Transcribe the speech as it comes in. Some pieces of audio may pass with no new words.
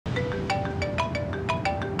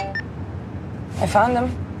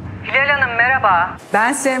Efendim? Hilal Hanım merhaba.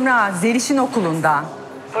 Ben Semra, Zeliş'in okulundan.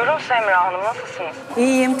 Buyurun Semra Hanım, nasılsınız?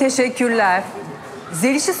 İyiyim, teşekkürler.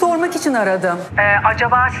 Zeliş'i sormak için aradım.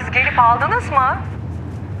 Acaba siz gelip aldınız mı?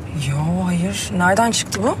 Yo, hayır. Nereden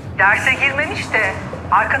çıktı bu? Derse girmemiş de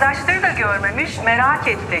arkadaşları da görmemiş, merak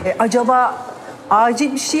ettik. Acaba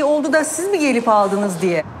acil bir şey oldu da siz mi gelip aldınız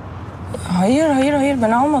diye? Hayır,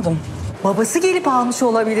 ben almadım. Babası gelip almış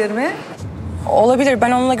olabilir mi? Olabilir,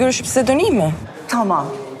 ben onunla görüşüp size döneyim mi? Tamam.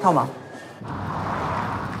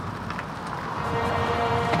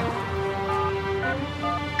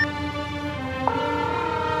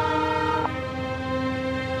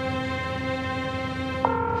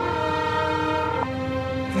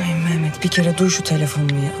 Ay Mehmet, bir kere duy şu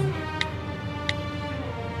telefonunu ya.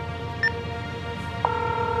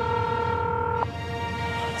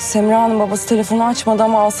 Semra'nın babası telefonu açmadı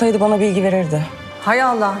ama alsaydı bana bilgi verirdi. Hay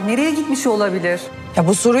Allah, nereye gitmiş olabilir? Ya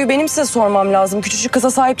bu soruyu benim size sormam lazım. Küçücük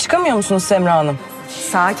kıza sahip çıkamıyor musunuz Semra Hanım?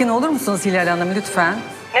 Sakin olur musunuz Hilal Hanım lütfen?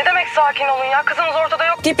 Ne demek sakin olun ya? Kızınız ortada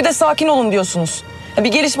yok deyip bir de sakin olun diyorsunuz. Ya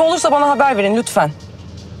bir gelişme olursa bana haber verin lütfen.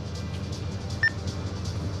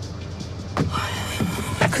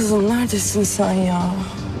 Kızım neredesin sen ya?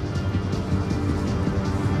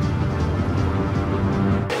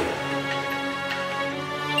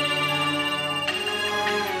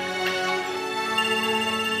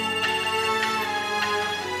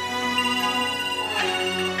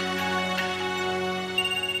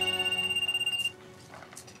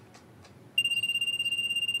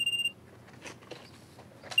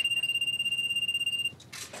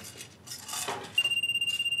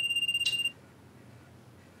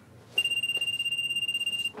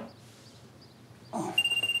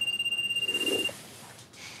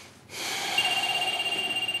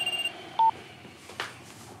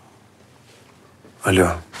 Alo.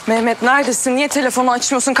 Mehmet neredesin? Niye telefonu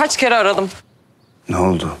açmıyorsun? Kaç kere aradım? Ne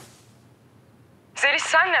oldu? Zeliş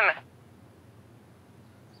senle mi?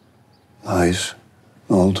 Hayır.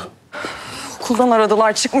 Ne oldu? Okuldan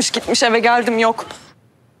aradılar. Çıkmış gitmiş, eve geldim yok.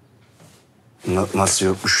 Nasıl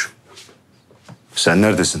yokmuş? Sen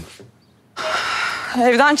neredesin?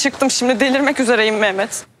 Evden çıktım, şimdi delirmek üzereyim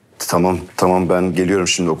Mehmet. Tamam ben geliyorum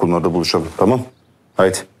şimdi, okulun orada buluşalım. Tamam.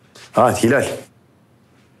 Haydi. Hilal.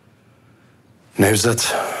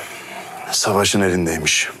 Nevzat Savaş'ın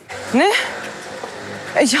elindeymiş. Ne?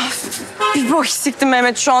 Ya bir boş siktim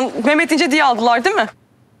Mehmet şu an. Mehmet İnce diye aldılar değil mi?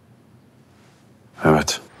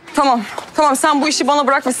 Evet. Tamam sen bu işi bana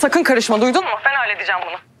bırak ve sakın karışma, duydun mu? Ben halledeceğim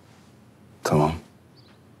bunu. Tamam.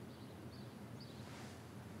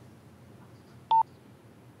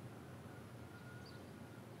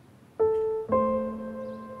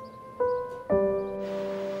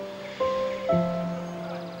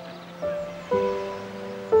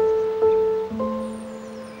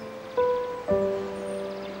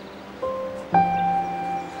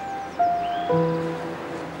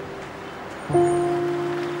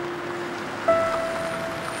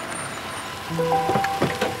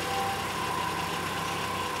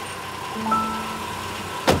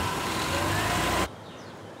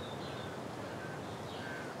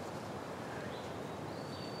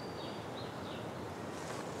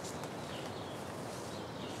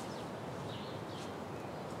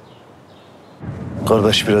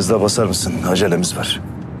 Kardeş biraz daha basar mısın? Acelemiz var.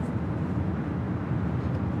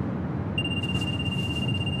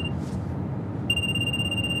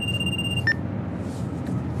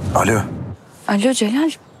 Alo. Alo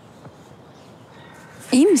Celal.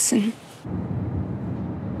 İyi misin?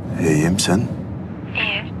 İyiyim, sen?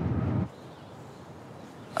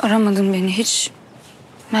 Aramadın beni hiç.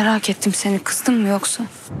 Merak ettim seni. Kızdın mı yoksa?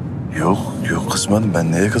 Yok kızmadım,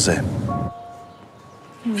 ben neye kızayım?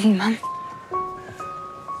 Bilmem.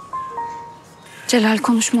 Celal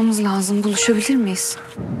konuşmamız lazım. Buluşabilir miyiz?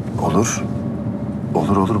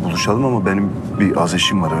 Olur buluşalım ama benim bir az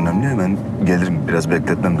işim var önemli. Hemen gelirim, biraz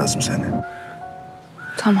bekletmem lazım seni.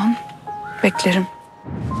 Tamam. Beklerim.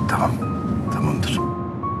 Tamamdır.